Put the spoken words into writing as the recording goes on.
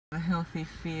a healthy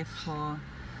fear for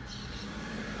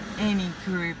any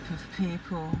group of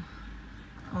people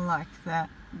like that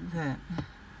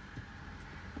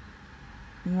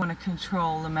want to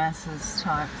control the masses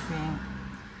type thing.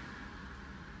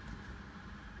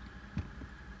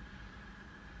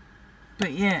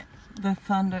 But yeah, the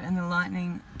thunder and the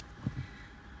lightning,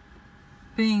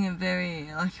 being a very,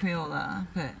 like we all are,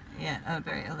 but yeah, a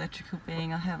very electrical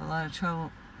being, I have a lot of trouble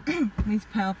with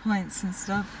PowerPoints and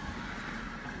stuff,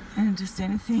 and just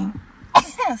anything,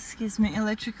 excuse me,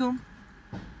 electrical.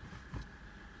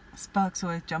 Sparks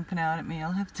always jumping out at me.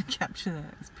 I'll have to capture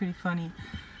that. It's pretty funny.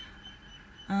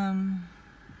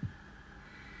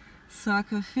 So I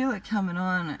could feel it coming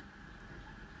on,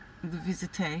 the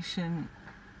visitation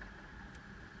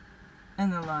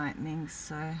and the lightning,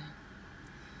 so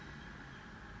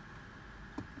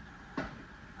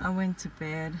I went to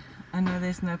bed. I know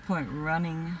there's no point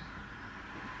running,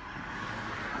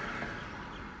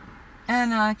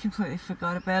 and I completely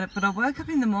forgot about it, but I woke up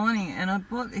in the morning and I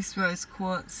bought this rose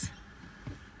quartz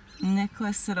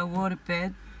necklace that I wore to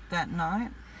bed that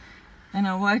night, and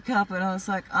I woke up and I was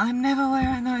like, I'm never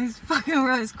wearing those fucking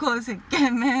rose quartz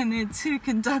again, man, they're too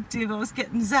conductive. I was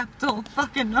getting zapped all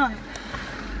fucking night.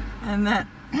 And that,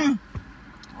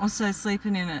 also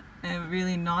sleeping in a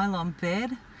really nylon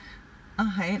bed. I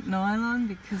hate nylon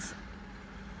because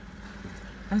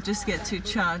I just get too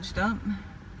charged up.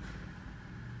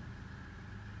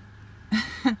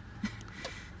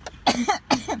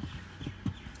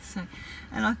 So,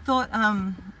 and I thought,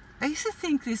 I used to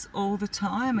think this all the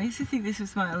time. I used to think this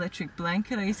was my electric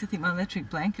blanket. I used to think my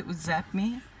electric blanket would zap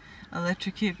me,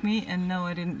 electrocute me, and no,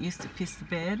 I didn't used to piss the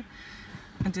bed.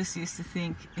 I just used to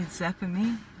think it's zapping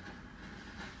me.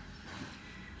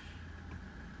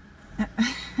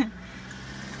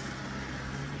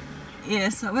 Yeah,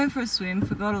 so I went for a swim,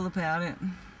 forgot all about it.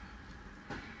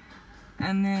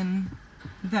 And then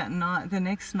that night, the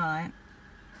next night,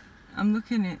 I'm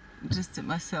looking at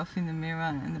myself in the mirror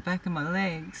and the back of my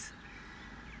legs.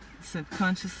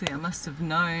 Subconsciously, I must have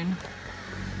known.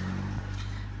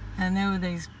 And there were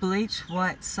these bleach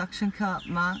white suction cup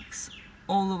marks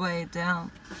all the way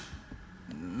down,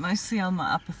 mostly on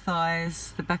my upper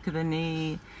thighs, the back of the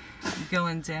knee,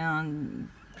 going down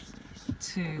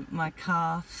to my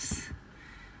calves.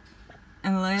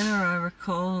 And later I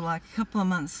recall, like a couple of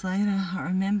months later, I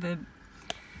remember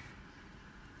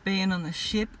being on the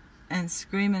ship and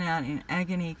screaming out in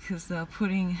agony because they were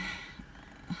putting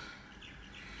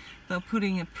a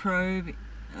probe,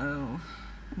 oh,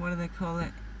 what do they call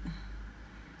it?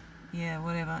 Yeah,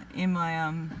 whatever, in my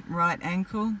right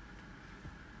ankle,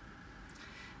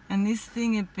 and this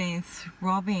thing had been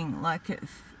throbbing, like it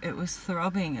was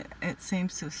throbbing. It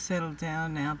seems to have settled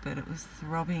down now, but it was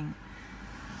throbbing.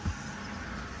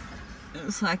 It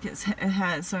was like it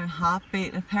had its own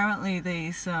heartbeat. Apparently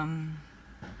these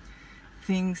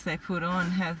things they put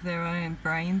on have their own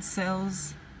brain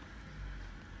cells,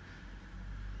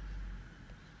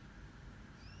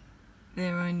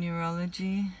 their own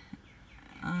neurology.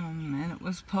 And it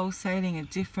was pulsating a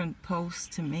different pulse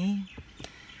to me,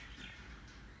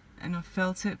 and I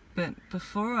felt it, but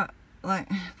I don't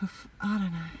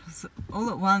know, it was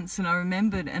all at once, and I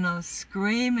remembered, and I was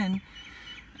screaming,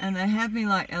 and they had me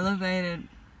like elevated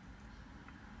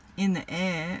in the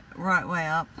air, right way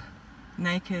up,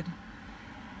 naked,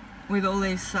 with all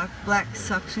these black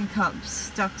suction cups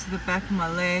stuck to the back of my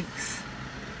legs,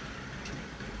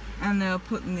 and they were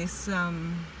putting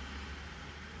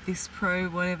this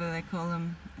probe, whatever they call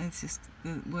them, it's just,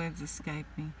 the words escape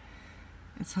me.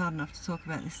 It's hard enough to talk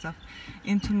about this stuff.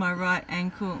 Into my right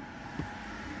ankle.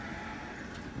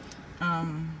 Yeah,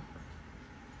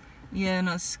 and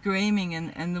I was screaming,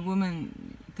 and the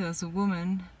woman, there was a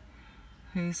woman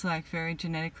who's like very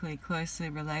genetically closely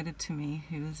related to me,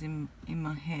 who was in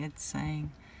my head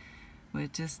saying, we're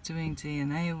just doing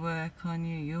DNA work on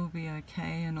you, you'll be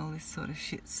okay, and all this sort of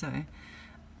shit. So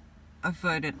I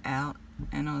voted out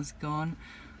and I was gone.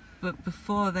 But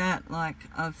before that, like,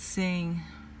 I was seeing,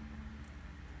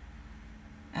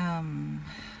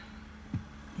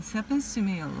 this happens to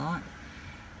me a lot.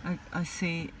 I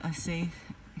see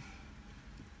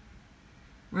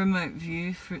remote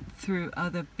view through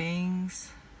other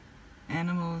beings,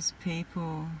 animals,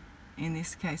 people, in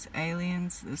this case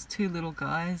aliens. There's two little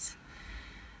guys,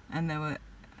 and they were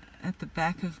at the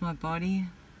back of my body,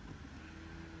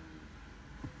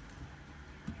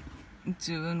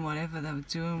 doing whatever they were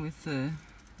doing with the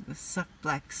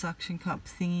black suction cup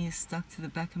thingy stuck to the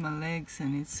back of my legs,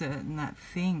 and inserting that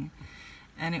thing,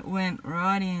 and it went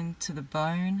right into the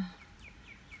bone,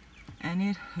 and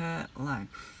it hurt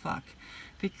like fuck,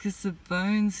 because the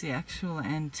bone's the actual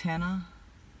antenna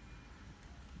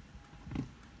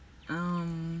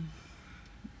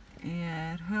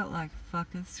Yeah, it hurt like fuck.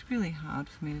 It's really hard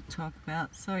for me to talk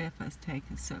about. Sorry if it's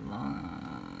taken so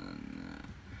long.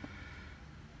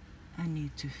 I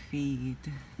need to feed.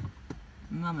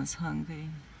 Mama's hungry.